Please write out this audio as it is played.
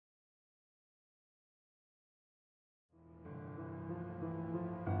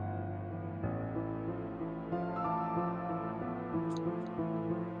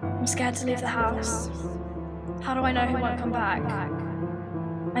I'm scared to leave the house. How do I know he won't come back?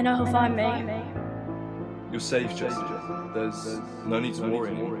 I know he'll find me. You're safe, Jessica. There's no need to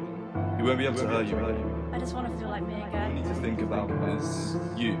worry anymore. He won't be able to hurt you again. I just want to feel like me All you again. need to think about is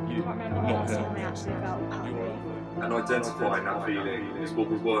you, I can't remember the not last him. time I actually felt happy. And identifying that feeling is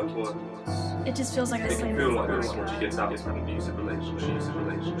what we're working towards. It just feels like a It can sleep. feel like this once you get out of an abusive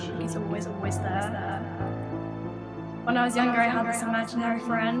relationship. He's always there. When I was younger, I had this imaginary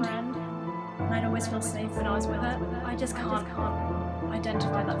friend, and I'd always feel safe when I was with it. I just can't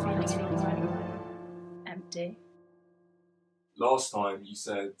identify that feeling anymore. Empty. Last time you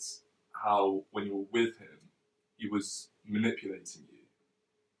said how when you were with him, he was manipulating you.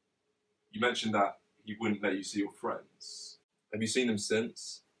 You mentioned that he wouldn't let you see your friends. Have you seen him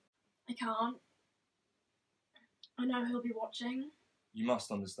since? I can't. I know he'll be watching. You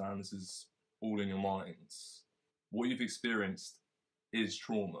must understand this is all in your minds. What you've experienced is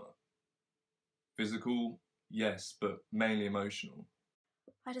trauma. Physical, yes, but mainly emotional.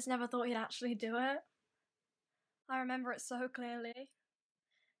 I just never thought he'd actually do it. I remember it so clearly.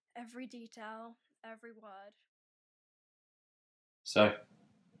 Every detail, every word. So,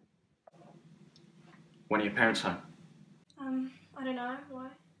 when are your parents home? I don't know, why?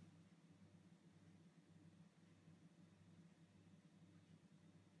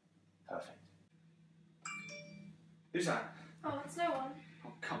 Perfect. Who's that? Oh, it's no one. Oh,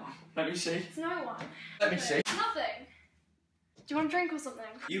 come on. Let me see. It's no one. Let me see. It's nothing. Do you want a drink or something?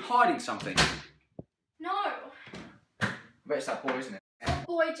 You hiding something? No. I bet it's that boy, isn't it? Oh,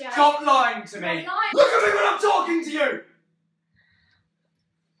 boy, Jack. Stop lying to me! I'm lying. Look at me when I'm talking to you!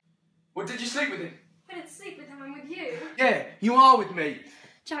 What, did you sleep with him? I didn't sleep with him, I'm with you. Yeah, you are with me.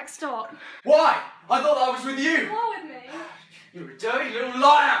 Jack, stop. Why? I thought I was with you. You are with me. You're a dirty little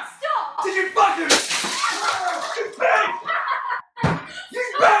liar! Stop! Did you fucking... You beg! You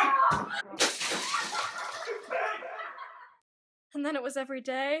beg! And then it was every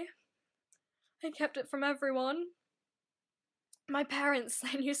day. I kept it from everyone. My parents,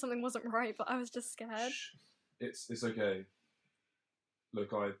 they knew something wasn't right, but I was just scared. Shh. It's okay.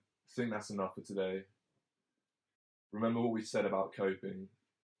 Look, I think that's enough for today. Remember what we said about coping.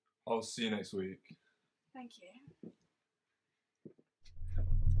 I'll see you next week. Thank you.